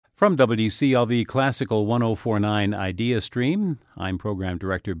From WCLV Classical 1049 Idea Stream, I'm Program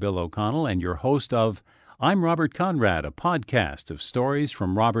Director Bill O'Connell and your host of I'm Robert Conrad, a podcast of stories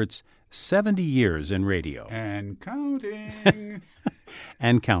from Robert's 70 years in radio. And counting.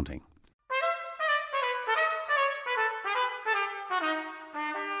 And counting.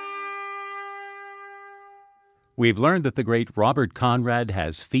 We've learned that the great Robert Conrad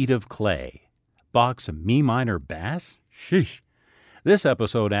has feet of clay. Bach's Mi minor bass? Sheesh. This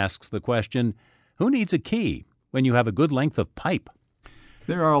episode asks the question, who needs a key when you have a good length of pipe?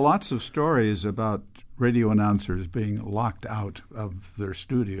 There are lots of stories about radio announcers being locked out of their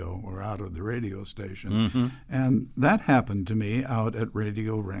studio or out of the radio station. And that happened to me out at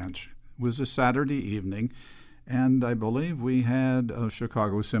Radio Ranch. It was a Saturday evening, and I believe we had a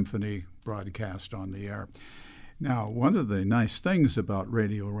Chicago Symphony broadcast on the air. Now, one of the nice things about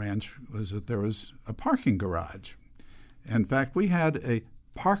Radio Ranch was that there was a parking garage. In fact, we had a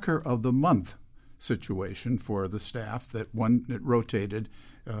Parker of the Month situation for the staff that it rotated.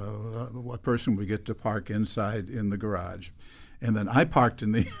 A person would get to park inside in the garage, and then I parked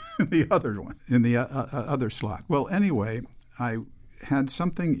in the other one, in the other slot. Well, anyway, I had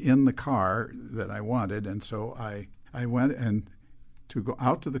something in the car that I wanted, and so I went and to go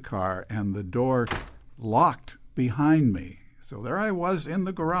out to the car, and the door locked behind me. So there I was in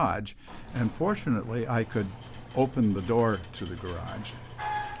the garage, and fortunately I could open the door to the garage,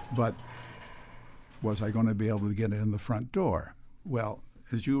 but was I going to be able to get in the front door? Well,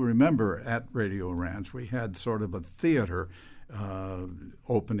 as you remember, at Radio Ranch, we had sort of a theater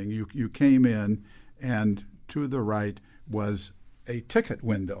opening. You came in, and to the right was a ticket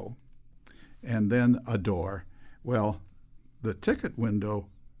window, and then a door. Well, the ticket window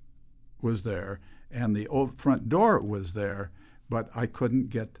was there, and the old front door was there, but I couldn't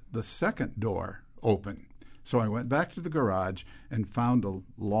get the second door open. So I went back to the garage and found a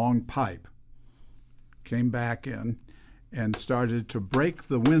long pipe, came back in, and started to break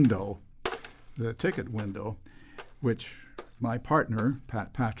the window, the ticket window, which my partner,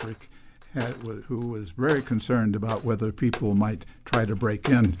 Pat Patrick, who was very concerned about whether people might try to break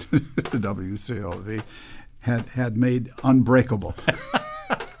in to WCLV, had made unbreakable.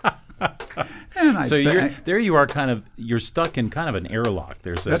 So there you are, you're stuck in kind of an airlock.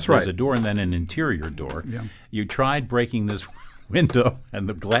 There's a door and then an interior door. Yeah. You tried breaking this window, and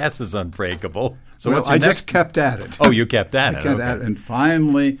the glass is unbreakable. So I just kept at it. Oh, you kept at it. I kept at it, and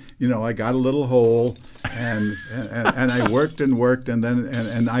finally, I got a little hole, and I worked, and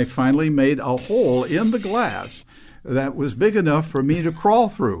then I finally made a hole in the glass that was big enough for me to crawl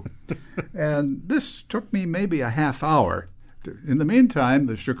through. And this took me maybe a half hour. In the meantime,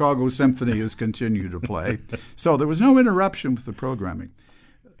 the Chicago Symphony has continued to play, so there was no interruption with the programming.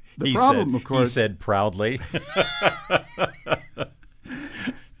 He said proudly.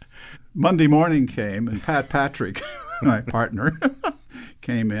 Monday morning came, and Pat Patrick, my partner,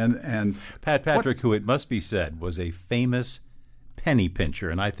 came in. And Pat Patrick, who it must be said, was a famous penny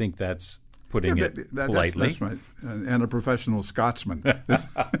pincher, and I think that's putting it politely. That's right, and a professional Scotsman,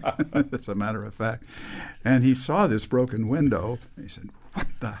 as a matter of fact. And he saw this broken window, and he said, "What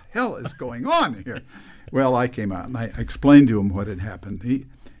the hell is going on here?" Well, I came out, and I explained to him what had happened.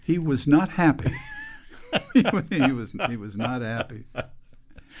 He was not happy. he was not happy.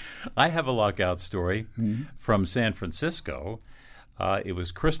 I have a lockout story from San Francisco. It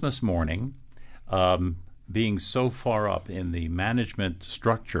was Christmas morning. Being so far up in the management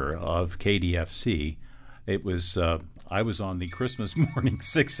structure of KDFC, it was I was on the Christmas morning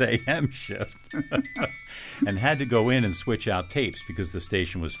 6 a.m. shift and had to go in and switch out tapes because the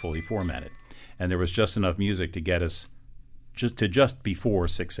station was fully formatted, and there was just enough music to get us to just before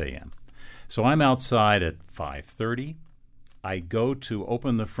 6 a.m. So I'm outside at 5:30. I go to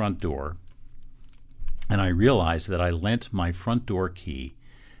open the front door, and I realize that I lent my front door key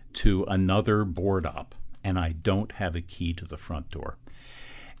to another board op, and I don't have a key to the front door.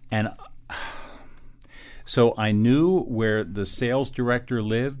 And so I knew where the sales director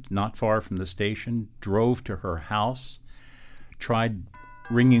lived, not far from the station, drove to her house, tried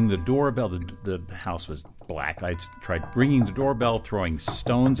ringing the doorbell. The house was black. I tried ringing the doorbell, throwing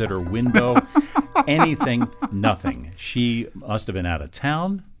stones at her window, anything, nothing. She must have been out of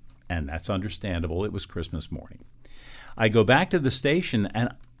town, and that's understandable. It was Christmas morning. I go back to the station, and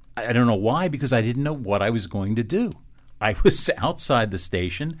I don't know why, because I didn't know what I was going to do. I was outside the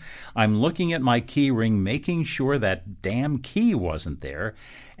station. I'm looking at my key ring, making sure that damn key wasn't there,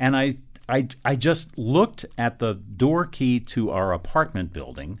 and I just looked at the door key to our apartment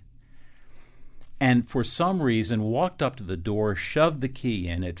building, and for some reason walked up to the door, shoved the key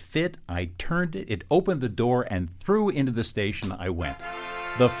in, it fit, I turned it, it opened the door, and through into the station I went.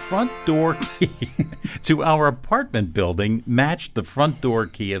 The front door key to our apartment building matched the front door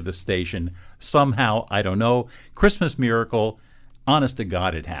key of the station. Somehow, I don't know, Christmas miracle, honest to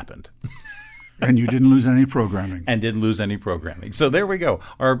God, it happened. And you didn't lose any programming. And didn't lose any programming. So there we go.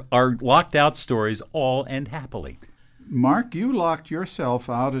 Our locked out stories all end happily. Mark, you locked yourself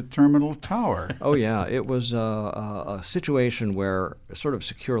out at Terminal Tower. Oh yeah, it was a situation where sort of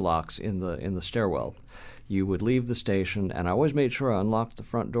secure locks in the stairwell. You would leave the station, and I always made sure I unlocked the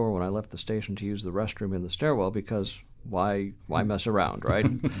front door when I left the station to use the restroom in the stairwell, because why mess around, right?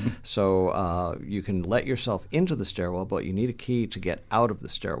 So you can let yourself into the stairwell, but you need a key to get out of the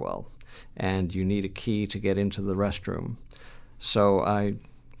stairwell, and you need a key to get into the restroom. So I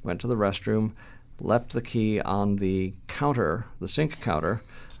went to the restroom, left the key on the counter, the sink counter,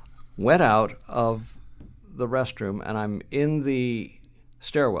 went out of the restroom, and I'm in the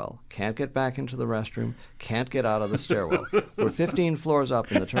stairwell. Can't get back into the restroom, can't get out of the stairwell. We're 15 floors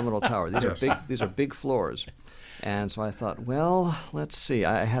up in the Terminal Tower. These are big floors. And so I thought, well, let's see.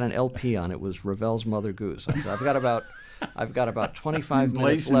 I had an LP on it. Was Ravel's Mother Goose. I said, I've got about 25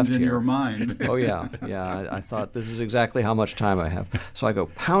 minutes left in here. your mind. Oh, yeah. I thought this is exactly how much time I have. So I go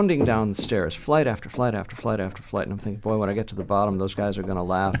pounding down the stairs, flight after flight after flight after flight, and I'm thinking, boy, when I get to the bottom, those guys are going to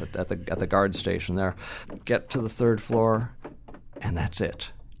laugh at the guard station there. Get to the third floor, and that's it.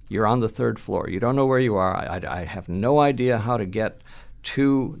 You're on the third floor. You don't know where you are. I have no idea how to get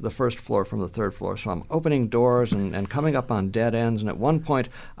to the first floor from the third floor. So I'm opening doors and coming up on dead ends. And at one point,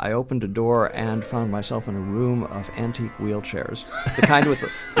 I opened a door and found myself in a room of antique wheelchairs, the kind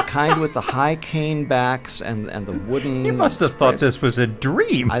with the high cane backs and the wooden. You must have thought this was a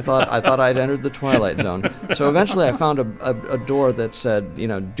dream. I thought I'd entered the Twilight Zone. So eventually, I found a door that said,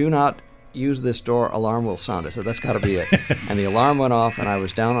 do not use this door, alarm will sound. I said, that's got to be it. And the alarm went off, and I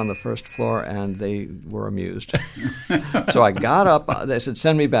was down on the first floor, and they were amused. So I got up. They said,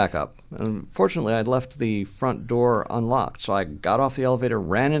 send me back up. And fortunately, I'd left the front door unlocked. So I got off the elevator,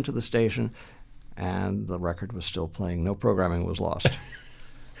 ran into the station, and the record was still playing. No programming was lost.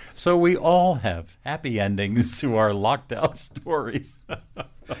 So we all have happy endings to our locked out stories.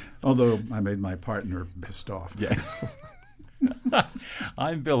 Although I made my partner pissed off. Yeah.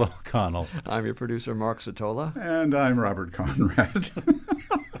 I'm Bill O'Connell. I'm your producer, Mark Satola. And I'm Robert Conrad.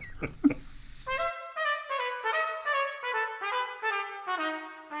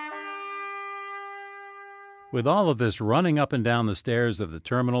 With all of this running up and down the stairs of the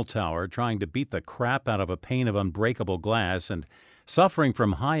Terminal Tower, trying to beat the crap out of a pane of unbreakable glass, and suffering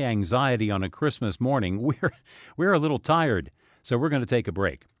from high anxiety on a Christmas morning, we're a little tired, so we're going to take a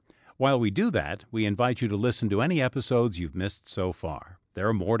break. While we do that, we invite you to listen to any episodes you've missed so far. There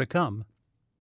are more to come.